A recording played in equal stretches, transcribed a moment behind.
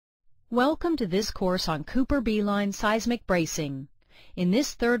Welcome to this course on Cooper B-line seismic bracing. In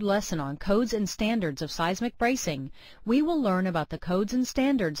this third lesson on codes and standards of seismic bracing, we will learn about the codes and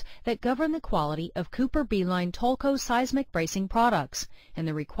standards that govern the quality of Cooper B-line Tolco seismic bracing products and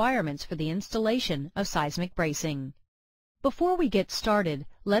the requirements for the installation of seismic bracing. Before we get started,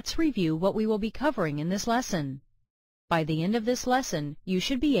 let's review what we will be covering in this lesson. By the end of this lesson, you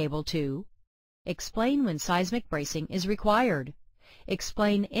should be able to explain when seismic bracing is required,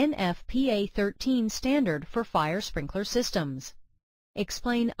 explain NFPA 13 standard for fire sprinkler systems,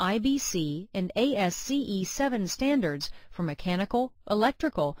 explain IBC and ASCE 7 standards for mechanical,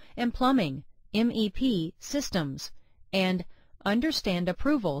 electrical, and plumbing MEP systems, and understand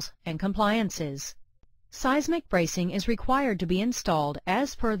approvals and compliances. Seismic bracing is required to be installed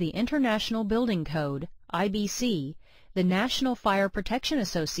as per the International Building Code, IBC, the National Fire Protection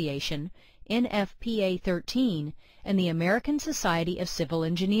Association, NFPA 13, and the American Society of Civil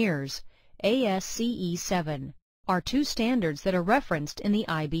Engineers, ASCE 7, are two standards that are referenced in the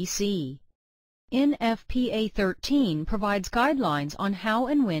IBC. NFPA 13 provides guidelines on how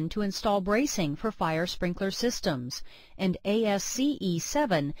and when to install bracing for fire sprinkler systems, and ASCE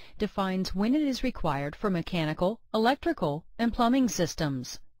 7 defines when it is required for mechanical, electrical, and plumbing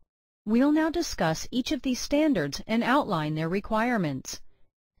systems. We'll now discuss each of these standards and outline their requirements.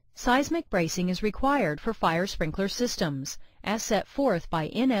 Seismic bracing is required for fire sprinkler systems, as set forth by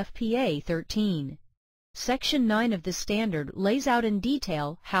NFPA 13. Section 9 of this standard lays out in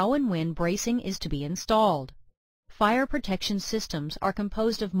detail how and when bracing is to be installed. Fire protection systems are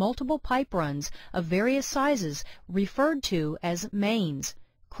composed of multiple pipe runs of various sizes referred to as mains,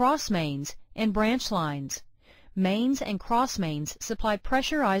 cross mains, and branch lines. Mains and cross mains supply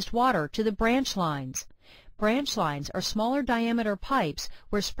pressurized water to the branch lines. Branch lines are smaller diameter pipes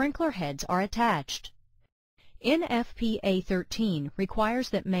where sprinkler heads are attached. NFPA 13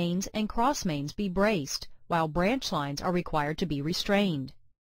 requires that mains and cross mains be braced, while branch lines are required to be restrained.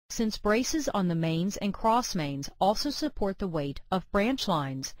 Since braces on the mains and cross mains also support the weight of branch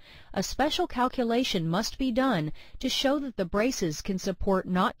lines, a special calculation must be done to show that the braces can support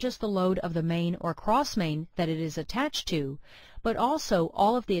not just the load of the main or cross main that it is attached to, but also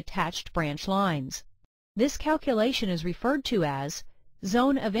all of the attached branch lines. This calculation is referred to as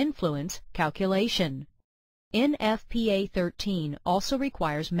zone of influence calculation. NFPA 13 also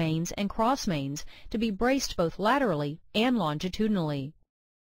requires mains and cross mains to be braced both laterally and longitudinally.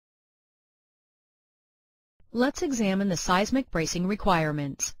 Let's examine the seismic bracing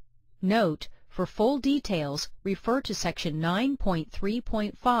requirements. Note, for full details, refer to Section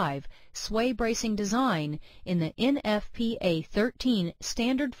 9.3.5 Sway Bracing Design in the NFPA 13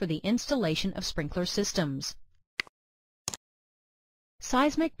 Standard for the Installation of Sprinkler Systems.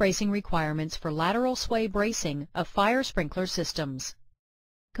 Seismic bracing requirements for lateral sway bracing of fire sprinkler systems.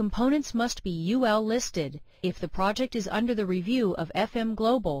 Components must be UL listed. If the project is under the review of FM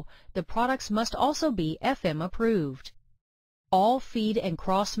Global, the products must also be FM approved. All feed and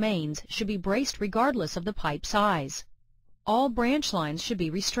cross mains should be braced regardless of the pipe size. All branch lines should be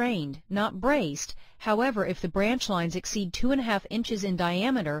restrained, not braced. However, if the branch lines exceed 2.5 inches in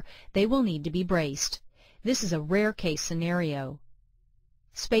diameter, they will need to be braced. This is a rare case scenario.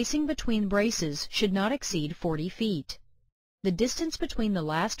 Spacing between braces should not exceed 40 feet. The distance between the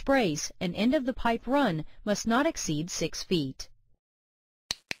last brace and end of the pipe run must not exceed 6 feet.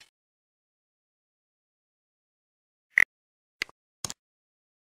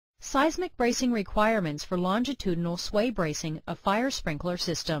 Seismic bracing requirements for longitudinal sway bracing of fire sprinkler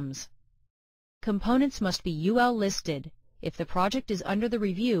systems. Components must be UL listed. If the project is under the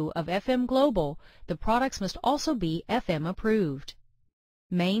review of FM Global, the products must also be FM approved.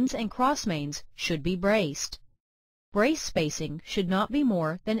 Mains and cross mains should be braced. Brace spacing should not be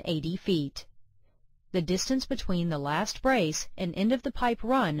more than 80 feet. The distance between the last brace and end of the pipe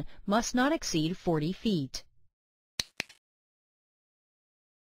run must not exceed 40 feet.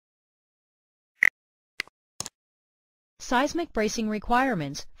 Seismic bracing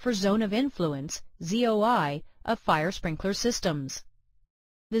requirements for zone of influence, ZOI, of fire sprinkler systems.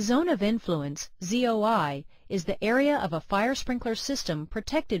 The zone of influence, ZOI, is the area of a fire sprinkler system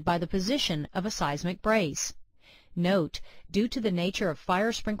protected by the position of a seismic brace. Note, due to the nature of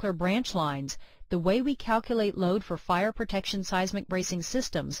fire sprinkler branch lines, the way we calculate load for fire protection seismic bracing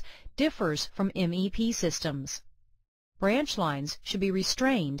systems differs from MEP systems. Branch lines should be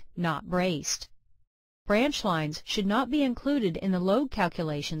restrained, not braced. Branch lines should not be included in the load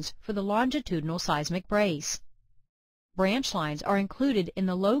calculations for the longitudinal seismic brace. Branch lines are included in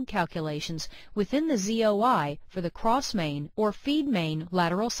the load calculations within the ZOI for the cross main or feed main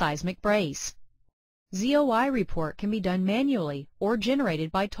lateral seismic brace. ZOI report can be done manually or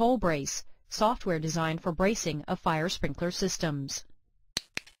generated by TollBrace, software designed for bracing of fire sprinkler systems.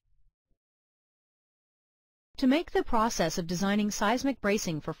 To make the process of designing seismic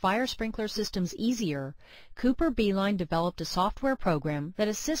bracing for fire sprinkler systems easier, Cooper Beeline developed a software program that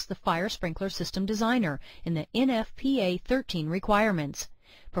assists the fire sprinkler system designer in the NFPA 13 requirements,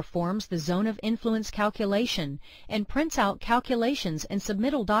 performs the zone of influence calculation, and prints out calculations and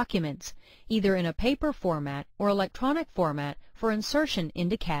submittal documents, either in a paper format or electronic format for insertion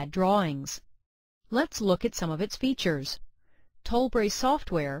into CAD drawings. Let's look at some of its features. TollBrace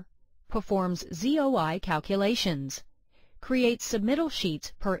software performs ZOI calculations, creates submittal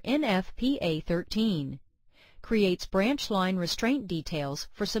sheets per NFPA 13, creates branch line restraint details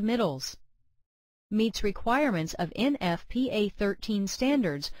for submittals, meets requirements of NFPA 13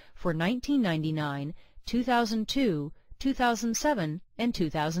 standards for 1999, 2002, 2007, and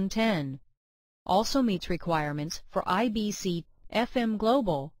 2010. Also meets requirements for IBC, FM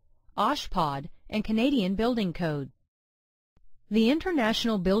Global, OSH Pod, and Canadian Building Code. The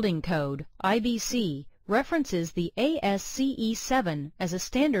International Building Code, IBC, references the ASCE 7 as a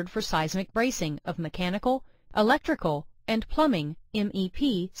standard for seismic bracing of mechanical, electrical, and plumbing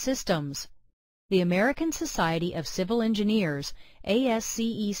MEP systems. The American Society of Civil Engineers,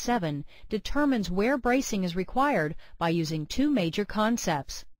 ASCE 7, determines where bracing is required by using two major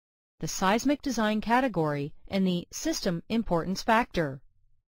concepts: the seismic design category and the system importance factor.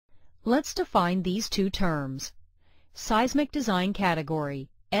 Let's define these two terms. Seismic Design Category,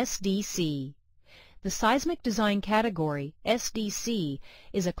 SDC. The Seismic Design Category, SDC,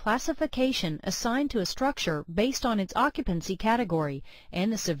 is a classification assigned to a structure based on its occupancy category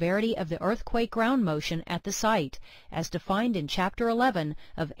and the severity of the earthquake ground motion at the site, as defined in Chapter 11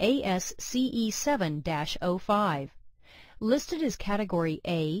 of ASCE 7-05. Listed as Category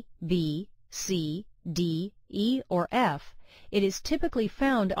A, B, C, D, E, or F, it is typically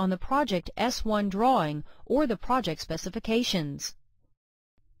found on the Project S1 drawing or the project specifications.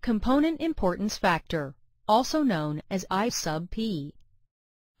 Component Importance Factor, also known as I sub P.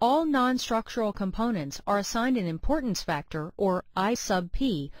 All non-structural components are assigned an importance factor, or I sub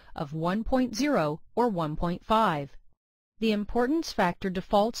P, of 1.0 or 1.5. The importance factor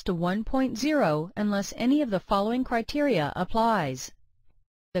defaults to 1.0 unless any of the following criteria applies.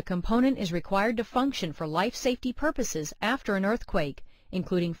 The component is required to function for life safety purposes after an earthquake,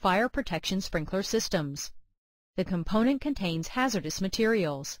 including fire protection sprinkler systems. The component contains hazardous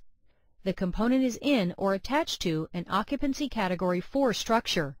materials. The component is in or attached to an Occupancy Category 4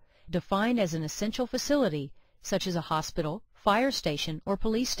 structure, defined as an essential facility, such as a hospital, fire station, or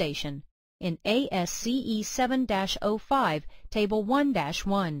police station, in ASCE 7-05, Table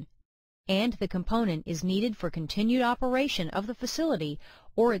 1-1. And the component is needed for continued operation of the facility,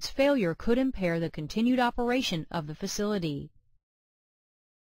 or its failure could impair the continued operation of the facility.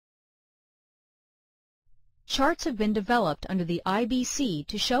 Charts have been developed under the IBC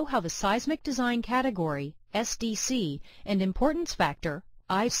to show how the Seismic Design Category, SDC, and Importance Factor,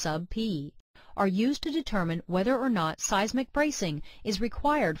 I sub P, are used to determine whether or not seismic bracing is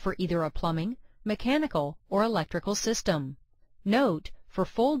required for either a plumbing, mechanical, or electrical system. Note, for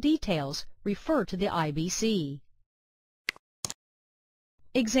full details, refer to the IBC.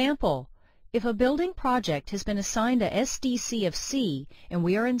 Example: if a building project has been assigned a SDC of C and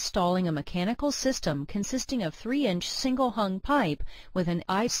we are installing a mechanical system consisting of 3-inch single-hung pipe with an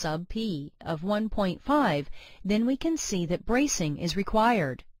I sub P of 1.5, then we can see that bracing is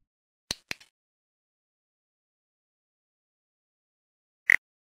required.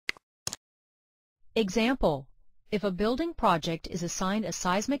 Example: if a building project is assigned a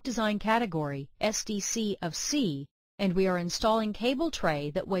Seismic Design Category, SDC of C, and we are installing cable tray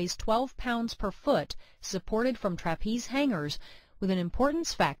that weighs 12 pounds per foot, supported from trapeze hangers, with an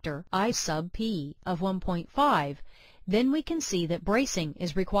importance factor, I sub P, of 1.5, then we can see that bracing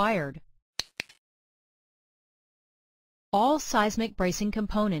is required. All seismic bracing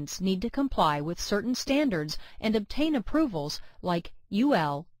components need to comply with certain standards and obtain approvals like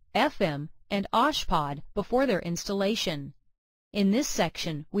UL, FM, and OSH Pod before their installation. In this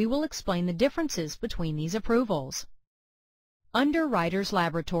section, we will explain the differences between these approvals. Underwriters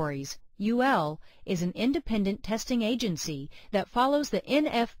Laboratories, UL, is an independent testing agency that follows the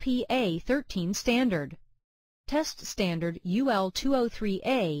NFPA 13 standard. Test standard UL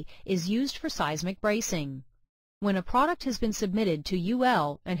 203A is used for seismic bracing. When a product has been submitted to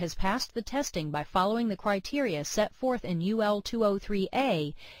UL and has passed the testing by following the criteria set forth in UL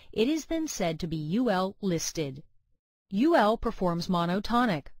 203A, it is then said to be UL listed. UL performs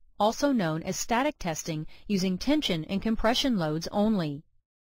monotonic, also known as static testing, using tension and compression loads only.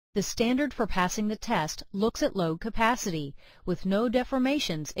 The standard for passing the test looks at load capacity, with no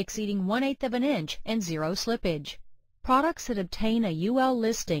deformations exceeding 1/8 of an inch and zero slippage. Products that obtain a UL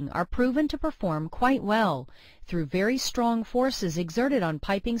listing are proven to perform quite well through very strong forces exerted on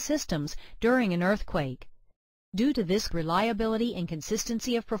piping systems during an earthquake. Due to this reliability and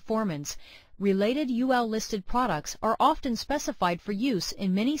consistency of performance, related UL-listed products are often specified for use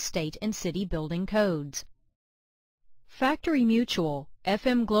in many state and city building codes. Factory Mutual,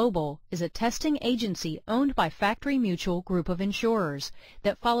 FM Global, is a testing agency owned by Factory Mutual Group of Insurers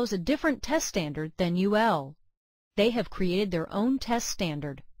that follows a different test standard than UL. They have created their own test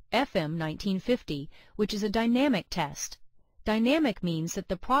standard, FM 1950, which is a dynamic test. Dynamic means that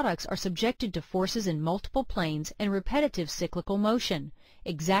the products are subjected to forces in multiple planes and repetitive cyclical motion,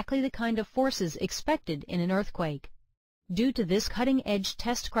 exactly the kind of forces expected in an earthquake. Due to this cutting-edge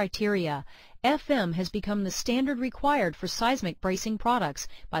test criteria, FM has become the standard required for seismic bracing products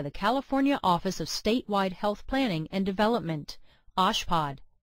by the California Office of Statewide Health Planning and Development, OSH Pod.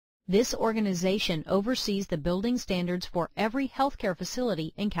 This organization oversees the building standards for every healthcare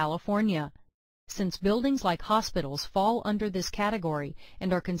facility in California. Since buildings like hospitals fall under this category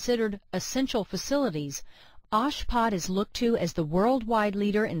and are considered essential facilities, OSH Pod is looked to as the worldwide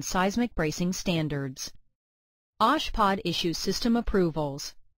leader in seismic bracing standards. OSH Pod issues system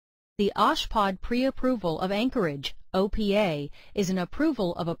approvals. The OSH Pod Pre-Approval of Anchorage, OPA, is an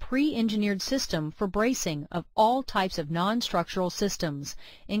approval of a pre-engineered system for bracing of all types of non-structural systems,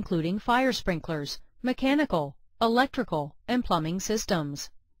 including fire sprinklers, mechanical, electrical, and plumbing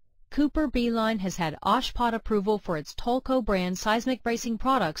systems. Cooper Beeline has had OSH Pod approval for its Tolco brand seismic bracing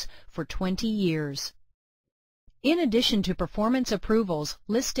products for 20 years. In addition to performance approvals,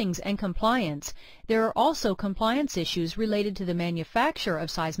 listings, and compliance, there are also compliance issues related to the manufacture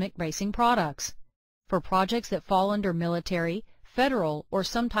of seismic bracing products. For projects that fall under military, federal, or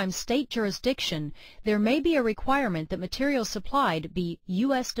sometimes state jurisdiction, there may be a requirement that materials supplied be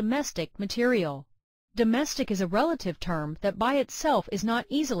U.S. domestic material. Domestic is a relative term that by itself is not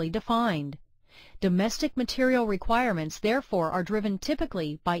easily defined. Domestic material requirements therefore are driven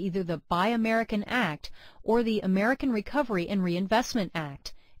typically by either the Buy American Act or the American Recovery and Reinvestment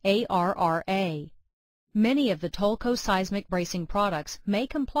Act, ARRA. Many of the Tolco seismic bracing products may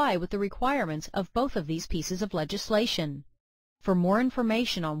comply with the requirements of both of these pieces of legislation. For more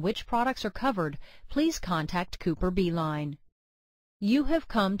information on which products are covered, please contact Cooper Beeline. You have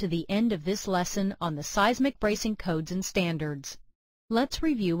come to the end of this lesson on the seismic bracing codes and standards. Let's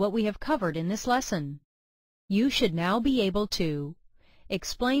review what we have covered in this lesson. You should now be able to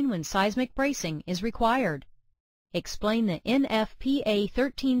explain when seismic bracing is required, explain the NFPA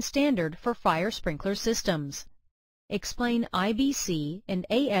 13 standard for fire sprinkler systems, explain IBC and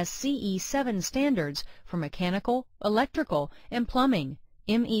ASCE 7 standards for mechanical, electrical, and plumbing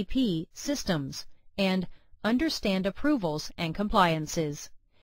 (MEP) systems, and understand approvals and compliances.